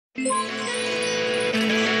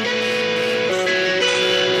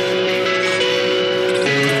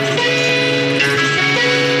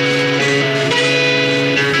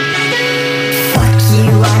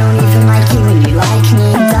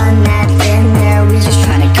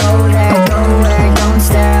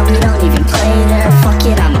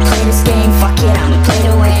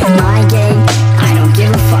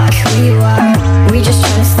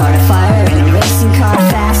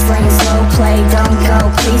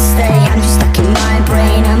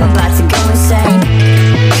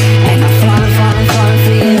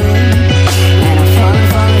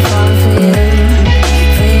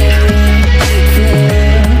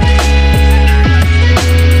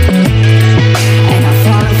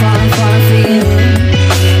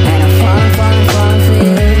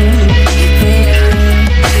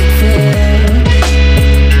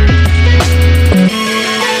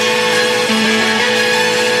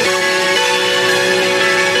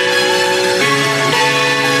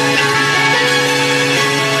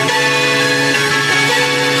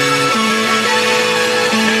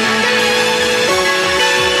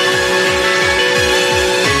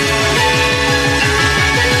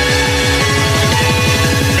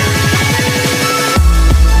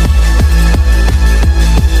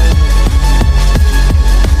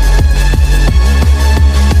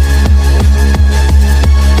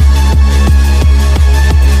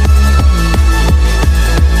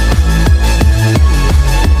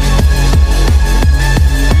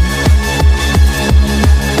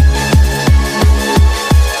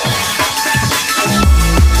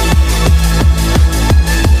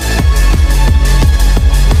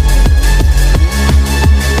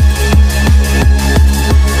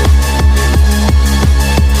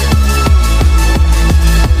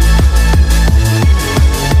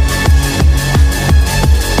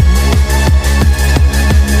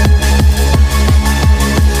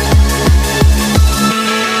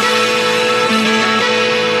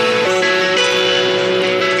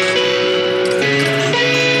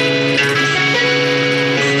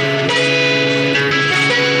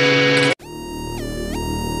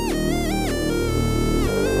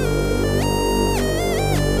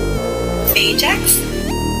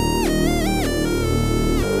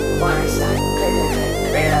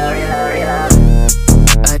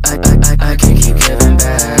I can't keep giving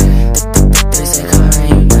back. This ain't calling,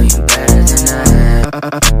 you know you better than that.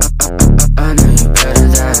 I know you better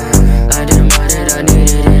than. I did more than I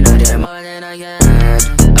needed and I did more than I got.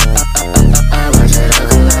 I watch it all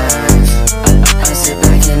collapse. I sit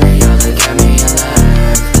back and they all look at me and laugh.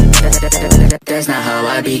 That's not how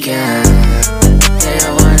I began. They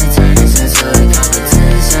all wanna turn this into a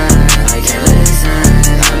competition. I can't listen,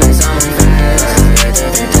 I'm in so many friends.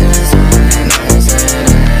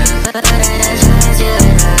 But I just tried to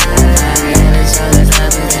hide. Every show is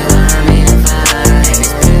love, but they want me to fight. And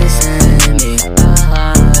it's pissing me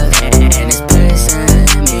off. And it's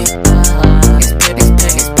pissing me off. It's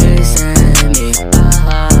pissing me off.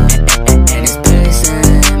 And it's pissing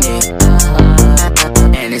me off.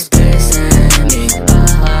 And it's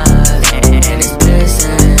pissing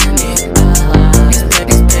me off. And it's pissing me off. It's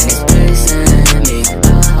pissing me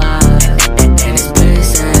off. And it's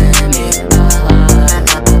pissing me off.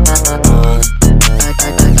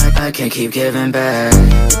 I can't keep giving back.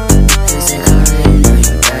 This ain't calling, you know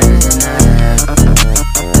you better than that.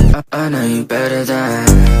 I know you better than.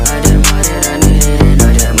 I did more than I needed and I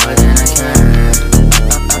did more than I can.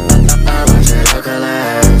 I watch it all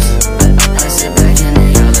collapse. I sit back and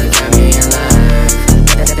they all look at me and laugh.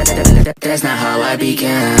 That's not how I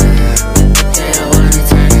began. They all wanna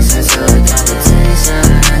turn this into a competition.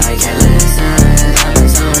 I can't listen, I'm in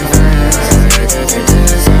so many friends.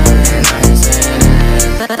 And I ain't saying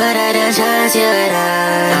it, but I just trust you and I.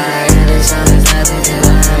 Every song is love, but they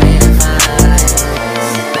want me to fight.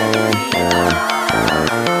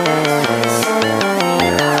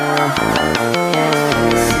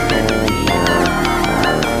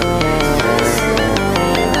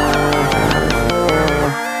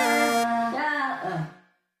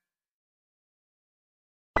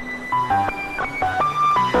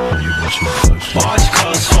 Watch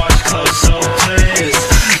close, so please.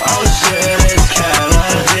 Oh shit, it's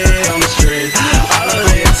Kennedy on the street. All of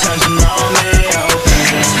the attention on me, oh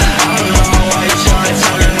please. I don't know why you trying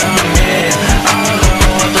talking on me. I don't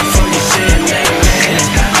know what the fuck you seeing in me.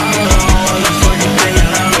 I don't know what the fuck you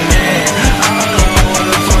thinking of me. I don't know what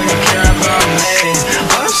the fuck you care about me.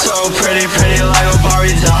 But I'm so pretty like a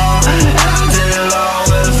Barbie doll. And I did it all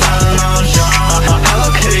with a $1,000 job. Hello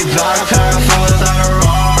Kitty backpack full without a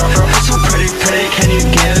roar. I'm so pretty, can you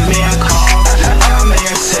give me a call? I'm in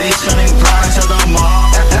your city spending racks at the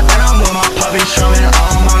mall. And I'm with my puppy strumming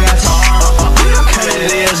all my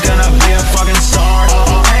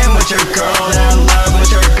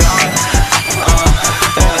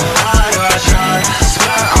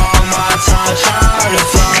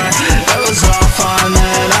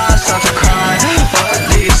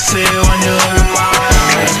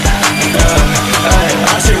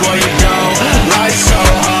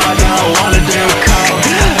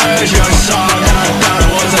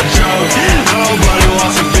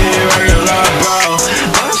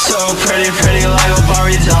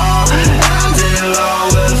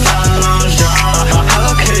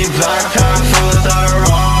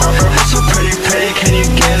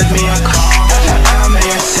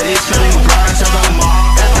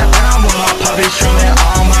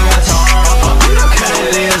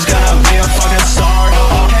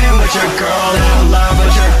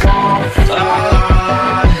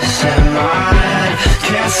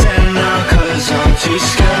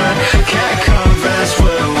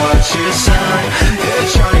you said. You're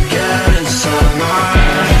trying to get inside my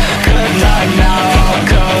head. Good night now, I'll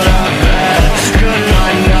go to bed. Good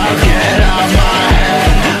night now, get out my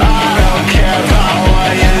head. I don't care about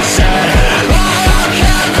what you said. I don't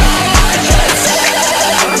care about what you said.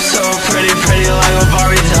 I'm so pretty, pretty like a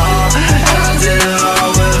Barbie doll. And I did it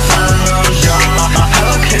all with a phenomenal job.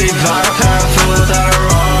 Hello Kitty backpack filled with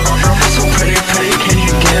Adderall. So pretty, pretty, can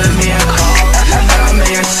you give me a call? And I'm in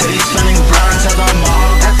your city spending bronze at the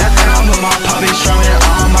mall. And I'm with my puppy strumming it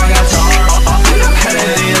on my guitar. You know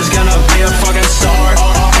Kennedy is gonna be a fucking star.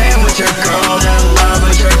 Ain't with your girl, then love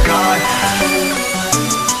with your guy.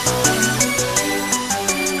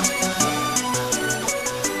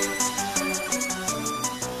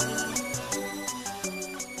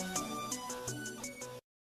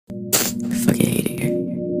 Fucking hate it here.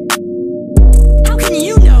 How can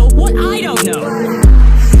you know what I don't know?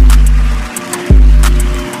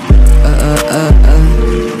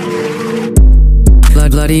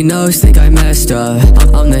 Bloody nose, think I messed up.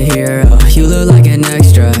 I'm the hero, you look like an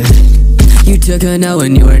extra. You took a L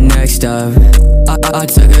when you were next up. I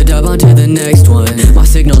took a dub onto the next one. My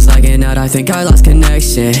signal's lagging out, I think I lost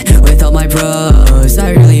connection with all my bros,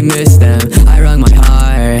 I really miss them. I wrung my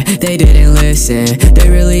heart, they didn't listen. They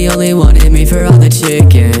really only wanted me for all the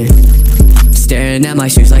chicken. Staring at my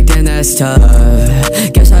shoes like damn that's tough.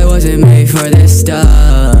 Guess I wasn't made for this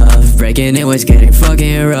stuff. Breaking it was getting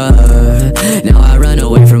fucking rough. Now I run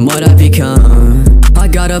away from what I've become. I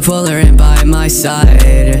got a puller in by my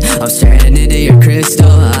side. I'm staring into your crystal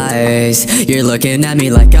eyes. You're looking at me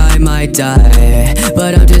like I might die,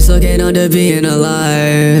 but I'm just looking on to being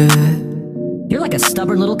alive. You're like a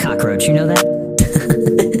stubborn little cockroach, you know that?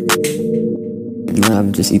 I'll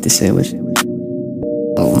just eat the sandwich.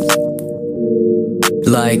 Oh.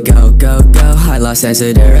 Like go, go, go, I lost sense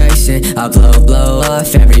of direction. I blow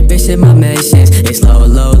off every bitch in my mentions. It's low,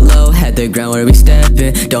 low, low, at the ground where we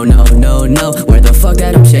steppin'. Don't know, no, where the fuck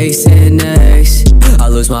that I'm chasing next. I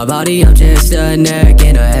lose my body, I'm just a neck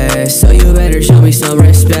and a head. So you better show me some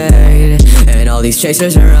respect. And all these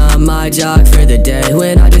chasers are on my jock for the day,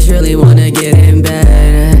 when I just really wanna get in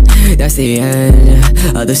bed. That's the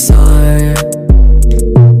end of the song.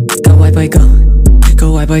 Go white boy go,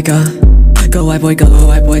 go white boy go. Go white boy, go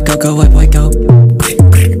white boy, go white boy, go.